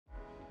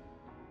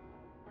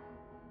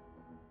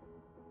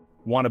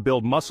Want to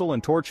build muscle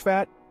and torch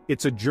fat?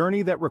 It's a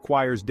journey that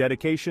requires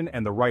dedication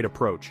and the right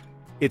approach.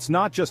 It's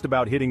not just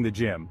about hitting the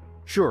gym.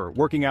 Sure,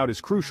 working out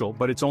is crucial,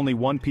 but it's only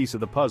one piece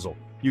of the puzzle.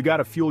 You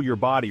gotta fuel your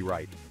body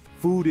right.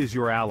 Food is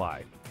your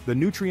ally. The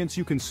nutrients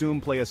you consume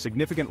play a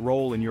significant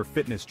role in your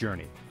fitness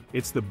journey.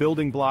 It's the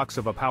building blocks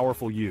of a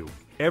powerful you.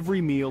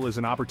 Every meal is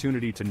an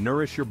opportunity to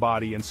nourish your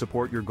body and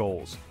support your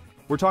goals.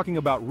 We're talking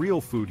about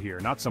real food here,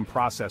 not some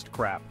processed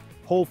crap.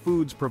 Whole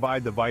foods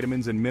provide the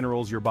vitamins and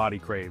minerals your body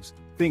craves.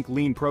 Think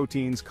lean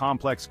proteins,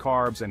 complex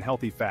carbs, and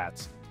healthy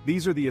fats.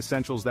 These are the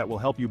essentials that will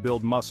help you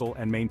build muscle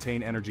and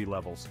maintain energy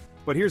levels.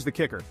 But here's the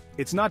kicker.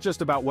 It's not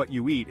just about what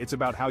you eat, it's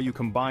about how you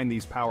combine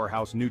these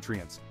powerhouse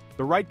nutrients.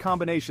 The right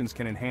combinations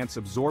can enhance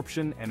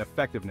absorption and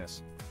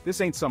effectiveness. This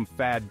ain't some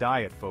fad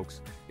diet,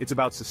 folks. It's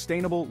about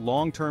sustainable,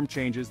 long-term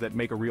changes that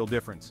make a real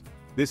difference.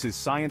 This is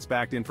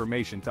science-backed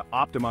information to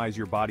optimize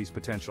your body's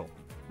potential.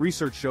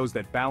 Research shows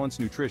that balanced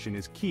nutrition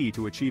is key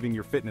to achieving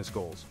your fitness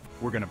goals.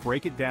 We're gonna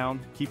break it down,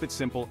 keep it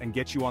simple, and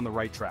get you on the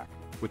right track.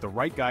 With the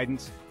right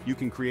guidance, you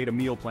can create a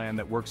meal plan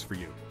that works for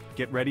you.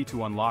 Get ready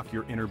to unlock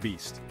your inner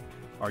beast.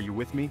 Are you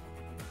with me?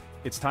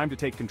 It's time to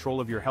take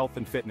control of your health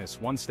and fitness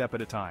one step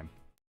at a time.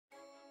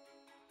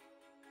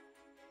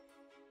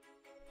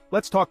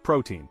 Let's talk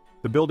protein,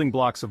 the building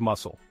blocks of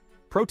muscle.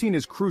 Protein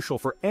is crucial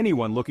for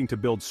anyone looking to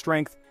build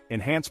strength,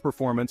 enhance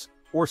performance,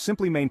 or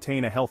simply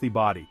maintain a healthy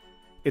body.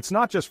 It's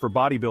not just for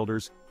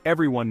bodybuilders,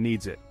 everyone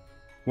needs it.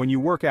 When you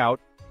work out,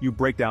 you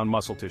break down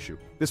muscle tissue.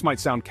 This might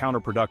sound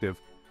counterproductive,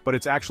 but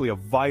it's actually a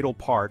vital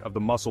part of the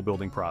muscle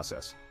building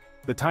process.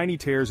 The tiny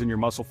tears in your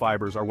muscle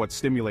fibers are what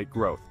stimulate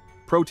growth.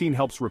 Protein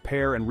helps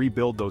repair and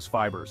rebuild those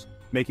fibers,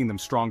 making them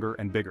stronger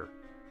and bigger.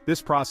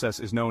 This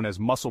process is known as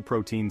muscle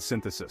protein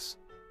synthesis.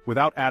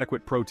 Without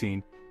adequate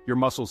protein, your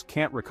muscles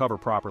can't recover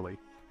properly,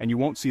 and you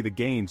won't see the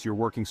gains you're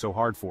working so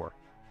hard for.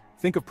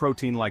 Think of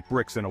protein like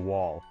bricks in a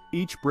wall.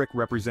 Each brick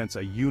represents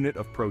a unit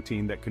of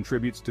protein that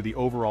contributes to the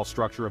overall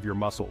structure of your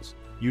muscles.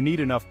 You need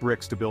enough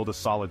bricks to build a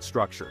solid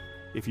structure.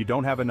 If you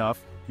don't have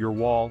enough, your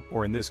wall,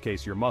 or in this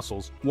case your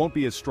muscles, won't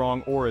be as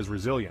strong or as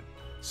resilient.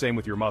 Same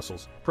with your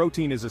muscles.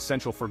 Protein is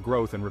essential for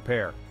growth and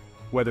repair.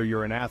 Whether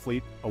you're an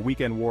athlete, a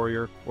weekend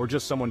warrior, or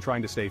just someone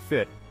trying to stay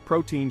fit,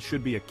 protein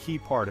should be a key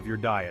part of your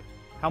diet.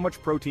 How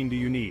much protein do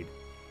you need?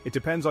 It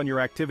depends on your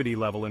activity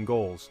level and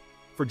goals.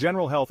 For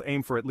general health,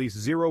 aim for at least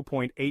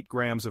 0.8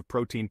 grams of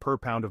protein per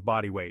pound of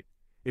body weight.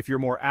 If you're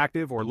more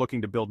active or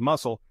looking to build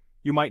muscle,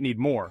 you might need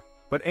more,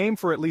 but aim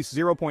for at least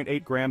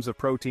 0.8 grams of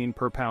protein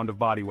per pound of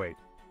body weight.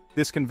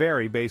 This can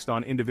vary based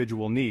on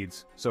individual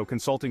needs, so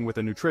consulting with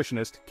a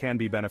nutritionist can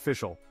be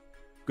beneficial.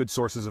 Good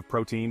sources of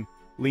protein,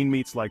 lean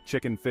meats like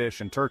chicken,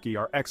 fish, and turkey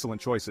are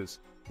excellent choices.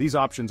 These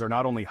options are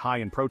not only high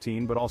in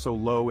protein but also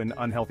low in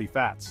unhealthy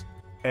fats.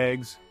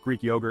 Eggs,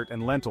 Greek yogurt,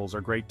 and lentils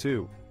are great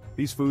too.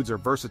 These foods are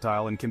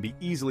versatile and can be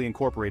easily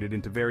incorporated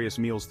into various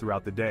meals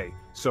throughout the day,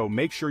 so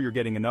make sure you're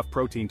getting enough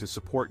protein to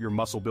support your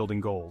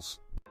muscle-building goals.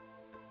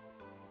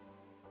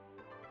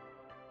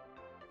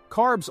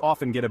 Carbs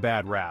often get a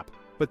bad rap,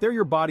 but they're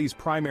your body's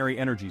primary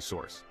energy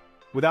source.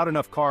 Without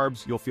enough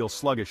carbs, you'll feel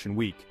sluggish and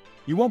weak.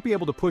 You won't be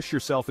able to push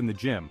yourself in the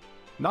gym.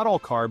 Not all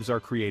carbs are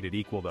created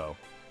equal though.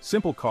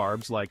 Simple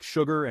carbs like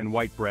sugar and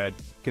white bread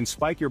can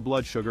spike your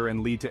blood sugar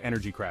and lead to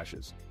energy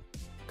crashes.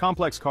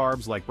 Complex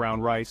carbs like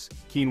brown rice,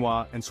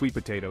 quinoa, and sweet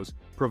potatoes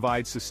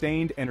provide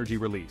sustained energy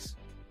release.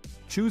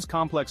 Choose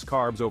complex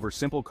carbs over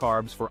simple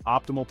carbs for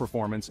optimal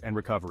performance and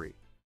recovery.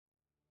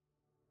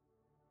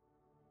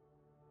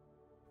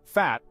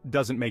 Fat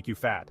doesn't make you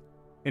fat.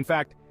 In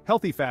fact,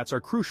 healthy fats are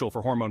crucial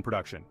for hormone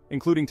production,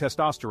 including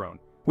testosterone,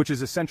 which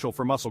is essential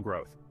for muscle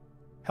growth.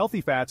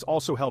 Healthy fats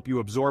also help you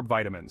absorb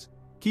vitamins,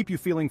 keep you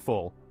feeling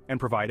full, and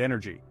provide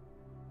energy.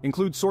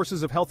 Include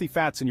sources of healthy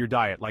fats in your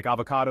diet like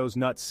avocados,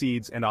 nuts,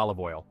 seeds, and olive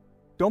oil.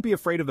 Don't be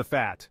afraid of the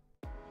fat.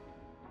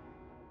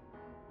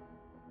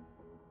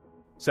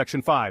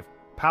 Section 5.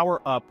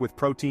 Power up with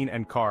protein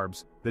and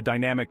carbs, the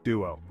dynamic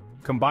duo.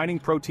 Combining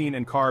protein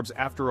and carbs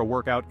after a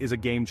workout is a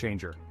game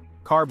changer.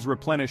 Carbs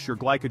replenish your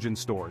glycogen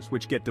stores,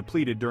 which get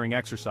depleted during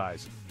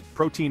exercise.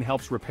 Protein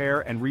helps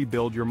repair and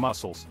rebuild your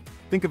muscles.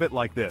 Think of it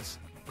like this.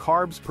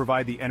 Carbs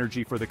provide the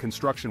energy for the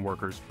construction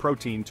workers,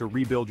 protein to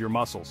rebuild your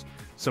muscles.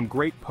 Some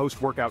great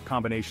post-workout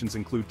combinations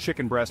include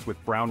chicken breast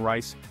with brown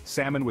rice,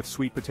 salmon with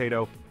sweet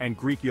potato, and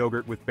Greek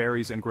yogurt with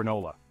berries and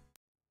granola.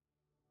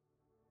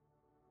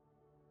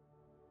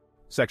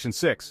 Section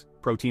 6.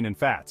 Protein and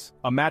fats,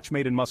 a match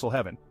made in muscle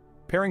heaven.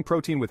 Pairing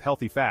protein with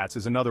healthy fats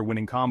is another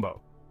winning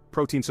combo.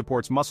 Protein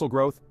supports muscle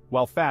growth,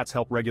 while fats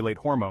help regulate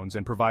hormones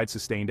and provide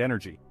sustained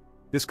energy.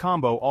 This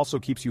combo also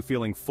keeps you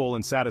feeling full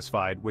and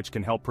satisfied, which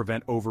can help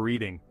prevent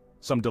overeating.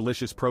 Some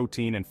delicious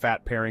protein and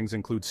fat pairings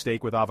include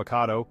steak with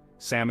avocado,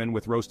 salmon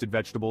with roasted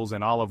vegetables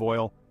and olive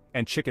oil,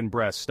 and chicken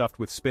breast stuffed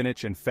with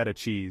spinach and feta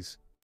cheese.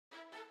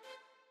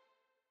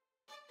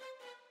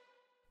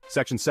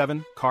 Section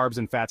 7. Carbs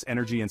and fats,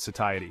 energy and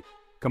satiety.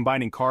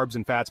 Combining carbs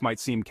and fats might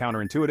seem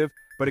counterintuitive,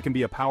 but it can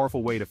be a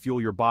powerful way to fuel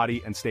your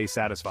body and stay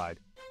satisfied.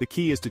 The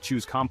key is to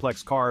choose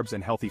complex carbs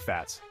and healthy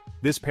fats.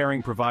 This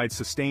pairing provides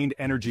sustained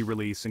energy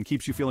release and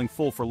keeps you feeling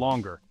full for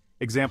longer.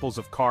 Examples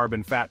of carb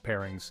and fat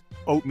pairings: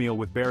 oatmeal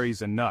with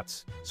berries and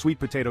nuts, sweet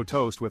potato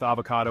toast with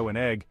avocado and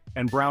egg,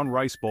 and brown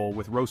rice bowl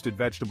with roasted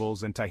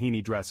vegetables and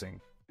tahini dressing.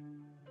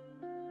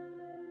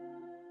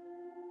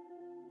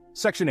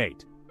 Section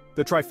 8.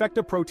 The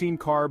trifecta: protein,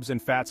 carbs, and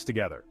fats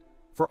together.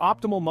 For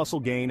optimal muscle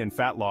gain and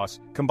fat loss,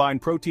 combine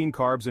protein,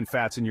 carbs, and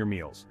fats in your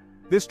meals.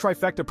 This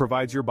trifecta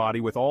provides your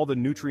body with all the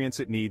nutrients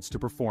it needs to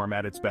perform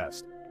at its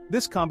best.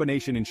 This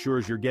combination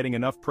ensures you're getting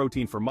enough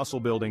protein for muscle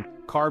building,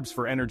 carbs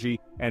for energy,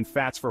 and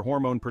fats for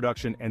hormone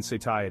production and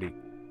satiety.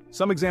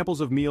 Some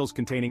examples of meals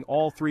containing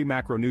all three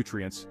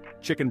macronutrients: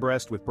 chicken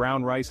breast with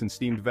brown rice and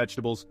steamed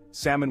vegetables,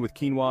 salmon with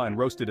quinoa and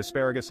roasted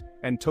asparagus,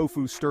 and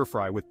tofu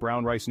stir-fry with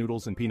brown rice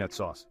noodles and peanut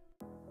sauce.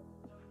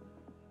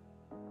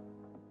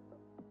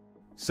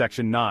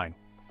 Section 9.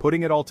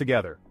 Putting it all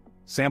together.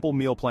 Sample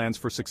meal plans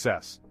for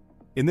success.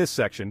 In this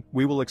section,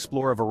 we will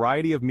explore a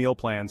variety of meal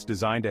plans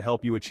designed to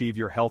help you achieve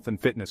your health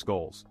and fitness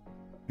goals.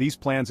 These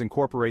plans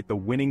incorporate the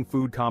winning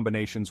food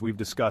combinations we've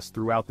discussed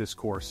throughout this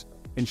course,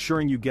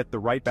 ensuring you get the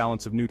right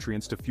balance of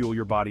nutrients to fuel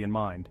your body and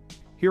mind.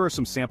 Here are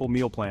some sample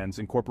meal plans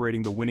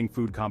incorporating the winning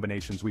food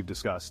combinations we've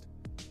discussed.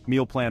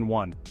 Meal Plan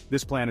 1.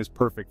 This plan is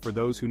perfect for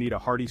those who need a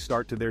hearty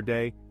start to their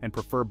day and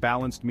prefer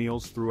balanced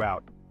meals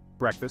throughout.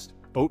 Breakfast: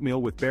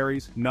 oatmeal with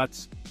berries,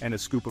 nuts, and a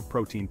scoop of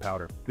protein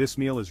powder. This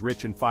meal is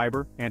rich in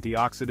fiber,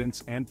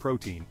 antioxidants, and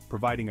protein,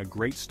 providing a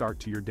great start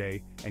to your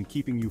day and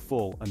keeping you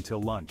full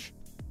until lunch.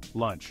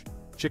 Lunch: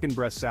 chicken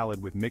breast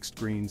salad with mixed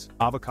greens,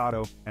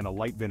 avocado, and a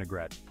light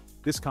vinaigrette.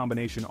 This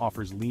combination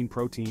offers lean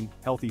protein,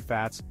 healthy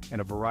fats, and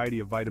a variety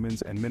of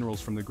vitamins and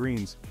minerals from the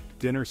greens.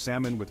 Dinner: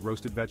 salmon with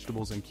roasted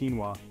vegetables and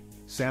quinoa.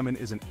 Salmon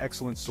is an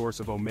excellent source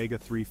of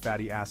omega-3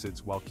 fatty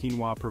acids, while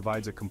quinoa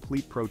provides a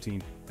complete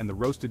protein, and the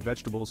roasted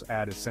vegetables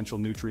add essential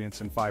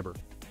nutrients and fiber.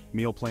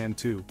 Meal Plan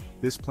 2.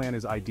 This plan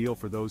is ideal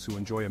for those who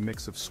enjoy a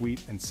mix of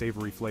sweet and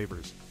savory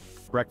flavors.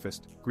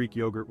 Breakfast: Greek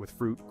yogurt with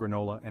fruit,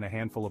 granola, and a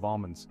handful of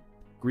almonds.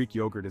 Greek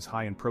yogurt is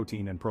high in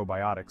protein and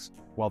probiotics,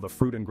 while the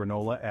fruit and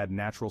granola add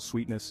natural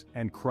sweetness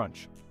and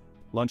crunch.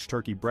 Lunch: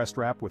 turkey breast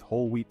wrap with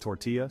whole wheat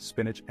tortilla,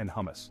 spinach, and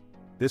hummus.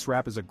 This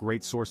wrap is a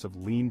great source of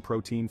lean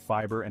protein,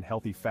 fiber, and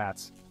healthy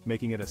fats,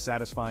 making it a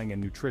satisfying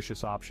and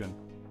nutritious option.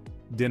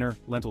 Dinner: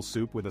 lentil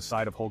soup with a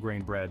side of whole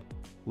grain bread.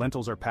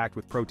 Lentils are packed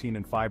with protein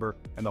and fiber,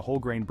 and the whole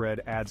grain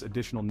bread adds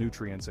additional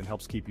nutrients and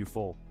helps keep you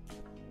full.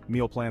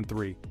 Meal Plan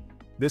 3.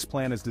 This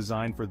plan is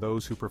designed for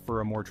those who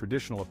prefer a more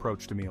traditional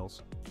approach to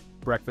meals.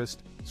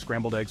 Breakfast: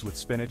 scrambled eggs with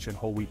spinach and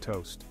whole wheat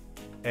toast.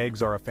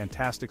 Eggs are a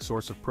fantastic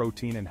source of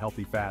protein and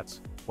healthy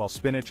fats, while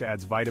spinach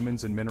adds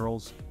vitamins and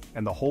minerals,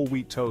 and the whole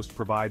wheat toast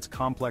provides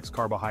complex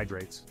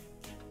carbohydrates.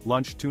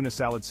 Lunch: tuna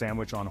salad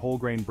sandwich on whole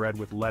grain bread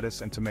with lettuce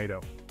and tomato.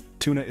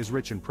 Tuna is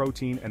rich in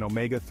protein and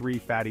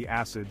omega-3 fatty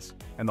acids,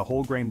 and the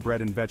whole grain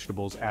bread and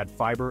vegetables add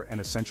fiber and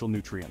essential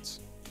nutrients.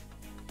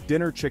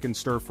 Dinner: chicken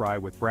stir-fry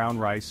with brown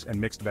rice and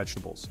mixed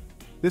vegetables.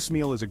 This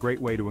meal is a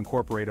great way to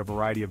incorporate a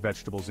variety of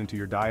vegetables into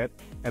your diet,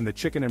 and the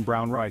chicken and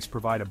brown rice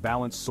provide a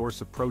balanced source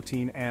of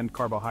protein and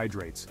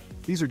carbohydrates.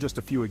 These are just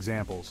a few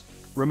examples.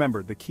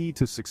 Remember, the key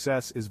to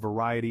success is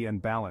variety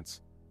and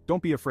balance.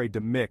 Don't be afraid to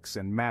mix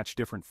and match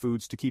different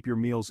foods to keep your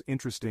meals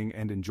interesting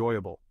and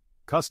enjoyable.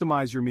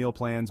 Customize your meal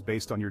plans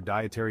based on your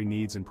dietary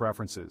needs and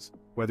preferences.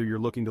 Whether you're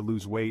looking to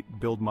lose weight,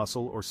 build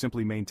muscle, or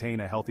simply maintain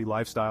a healthy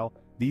lifestyle,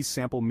 these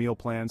sample meal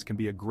plans can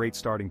be a great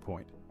starting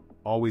point.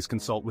 Always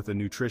consult with a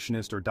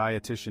nutritionist or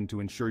dietitian to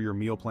ensure your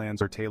meal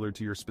plans are tailored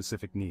to your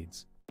specific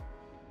needs.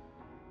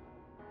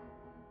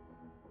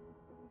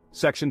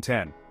 Section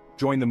 10.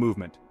 Join the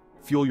movement.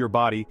 Fuel your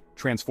body,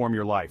 transform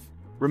your life.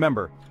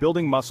 Remember,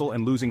 building muscle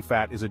and losing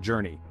fat is a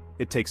journey.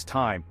 It takes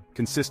time,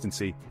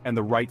 consistency, and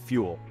the right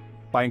fuel.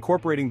 By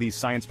incorporating these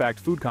science-backed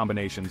food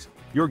combinations,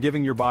 you're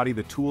giving your body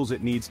the tools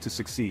it needs to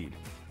succeed.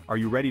 Are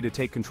you ready to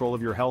take control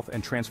of your health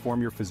and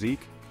transform your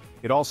physique?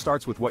 It all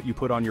starts with what you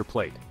put on your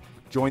plate.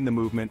 Join the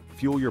movement,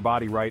 fuel your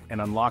body right,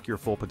 and unlock your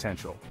full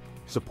potential.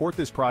 Support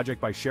this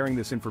project by sharing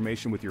this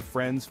information with your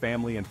friends,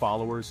 family, and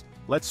followers.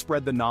 Let's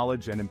spread the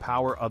knowledge and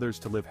empower others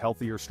to live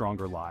healthier,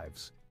 stronger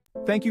lives.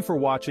 Thank you for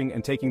watching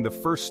and taking the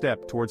first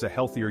step towards a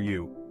healthier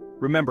you.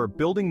 Remember,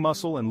 building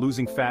muscle and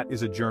losing fat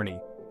is a journey.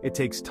 It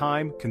takes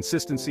time,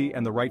 consistency,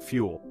 and the right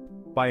fuel.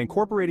 By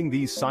incorporating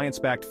these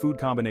science-backed food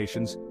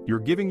combinations, you're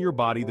giving your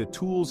body the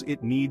tools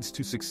it needs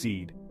to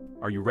succeed.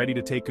 Are you ready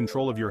to take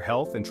control of your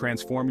health and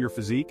transform your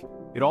physique?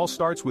 It all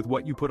starts with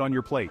what you put on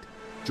your plate.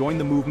 Join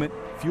the movement,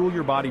 fuel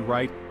your body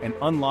right, and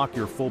unlock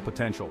your full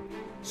potential.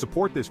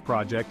 Support this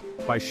project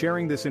by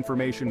sharing this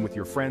information with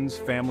your friends,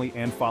 family,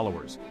 and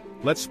followers.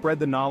 Let's spread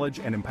the knowledge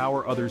and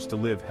empower others to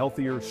live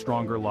healthier,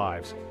 stronger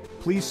lives.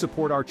 Please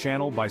support our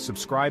channel by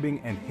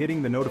subscribing and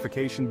hitting the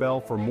notification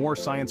bell for more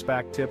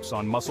science-backed tips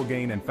on muscle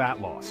gain and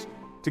fat loss.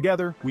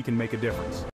 Together, we can make a difference.